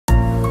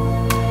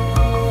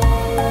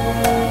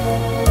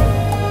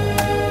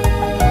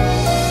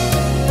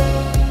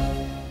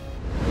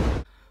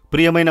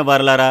ప్రియమైన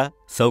వారలారా,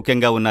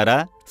 సౌఖ్యంగా ఉన్నారా?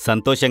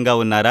 సంతోషంగా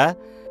ఉన్నారా?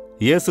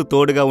 యేసు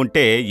తోడుగా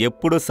ఉంటే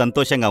ఎప్పుడూ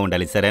సంతోషంగా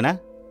ఉండాలి, సరేనా?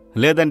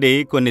 లేదండి,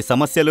 కొన్ని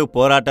సమస్యలు,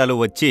 పోరాటాలు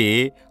వచ్చి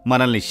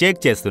మనల్ని షేక్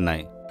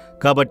చేస్తున్నాయి.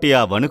 కాబట్టి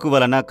ఆ వణుకు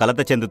వలన కలత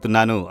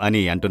చెందుతున్నాను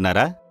అని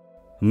అంటున్నారా?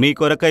 మీ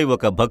కొరకై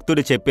ఒక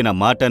భక్తుడు చెప్పిన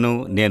మాటను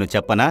నేను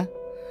చెప్పనా?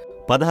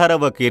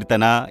 16వ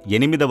కీర్తన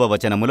 8వ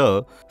వచనములో,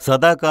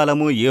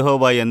 సదాకాలము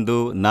యెహోవాయందు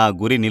నా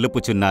గురి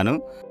నిలుపుచున్నాను,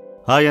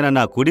 ఆయన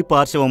నా కుడి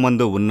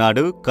పార్శ్వమందు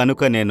ఉన్నాడు,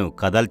 కనుక నేను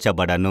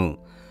కదల్చబడను.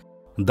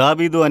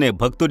 దావీదు అనే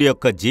భక్తుడి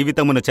యొక్క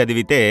జీవితమును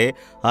చదివితే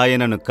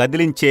ఆయనను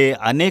కదిలించే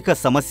అనేక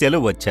సమస్యలు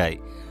వచ్చాయి,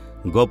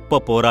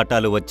 గొప్ప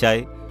పోరాటాలు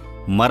వచ్చాయి.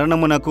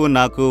 మరణమునకు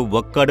నాకు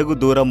ఒక్కడుగు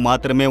దూరం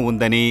మాత్రమే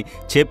ఉందని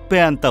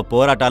చెప్పే అంత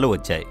పోరాటాలు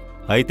వచ్చాయి.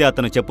 అయితే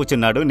అతను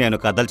చెప్పుచున్నాడు, నేను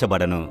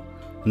కదల్చబడను.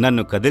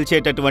 నన్ను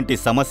కదిల్చేటటువంటి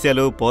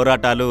సమస్యలు,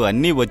 పోరాటాలు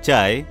అన్నీ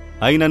వచ్చాయి,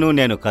 అయినను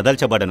నేను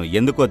కదల్చబడను.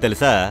 ఎందుకో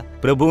తెలుసా?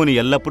 ప్రభువుని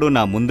ఎల్లప్పుడూ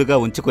నా ముందుగా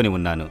ఉంచుకొని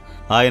ఉన్నాను.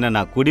 ఆయన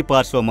నా కుడి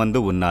పార్శ్వమందు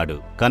ఉన్నాడు,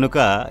 కనుక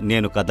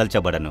నేను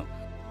కదల్చబడను.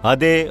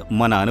 అదే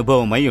మన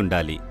అనుభవమై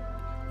ఉండాలి.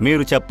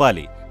 మీరు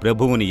చెప్పాలి,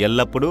 ప్రభువుని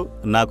ఎల్లప్పుడూ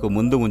నాకు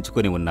ముందు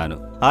ఉంచుకొని ఉన్నాను,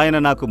 ఆయన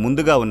నాకు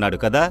ముందుగా ఉన్నాడు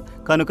కదా,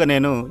 కనుక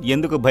నేను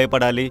ఎందుకు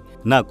భయపడాలి?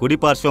 నా కుడి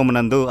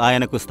పార్శ్వమునందు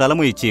ఆయనకు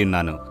స్థలము ఇచ్చి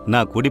ఉన్నాను,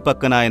 నా కుడి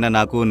పక్కన ఆయన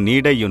నాకు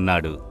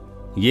నీడయ్యున్నాడు.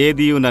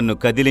 ఏదియూ నన్ను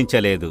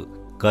కదిలించలేదు.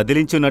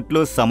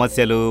 కదిలించున్నట్లు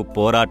సమస్యలు,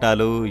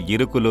 పోరాటాలు,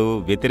 ఇరుకులు,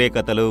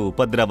 వ్యతిరేకతలు,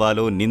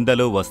 ఉపద్రవాలు,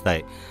 నిందలు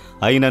వస్తాయి,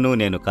 అయినను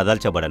నేను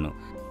కదల్చబడను.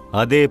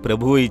 అదే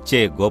ప్రభువు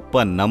ఇచ్చే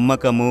గొప్ప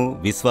నమ్మకము,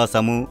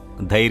 విశ్వాసము,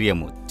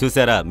 ధైర్యము.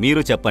 చూసారా?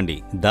 మీరు చెప్పండి,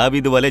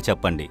 దావీదు వలె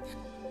చెప్పండి,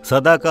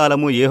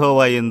 సదాకాలము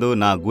యెహోవాయందు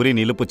నా గురి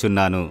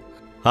నిలుపుచున్నాను,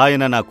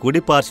 ఆయన నా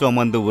కుడి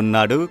పార్శ్వమందు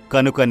ఉన్నాడు,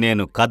 కనుక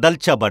నేను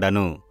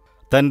కదల్చబడను.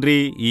 తండ్రి,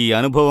 ఈ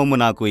అనుభవము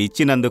నాకు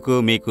ఇచ్చినందుకు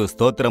మీకు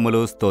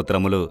స్తోత్రములు,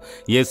 స్తోత్రములు.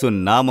 యేసు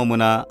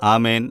నామమున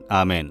ఆమెన్,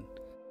 ఆమెన్.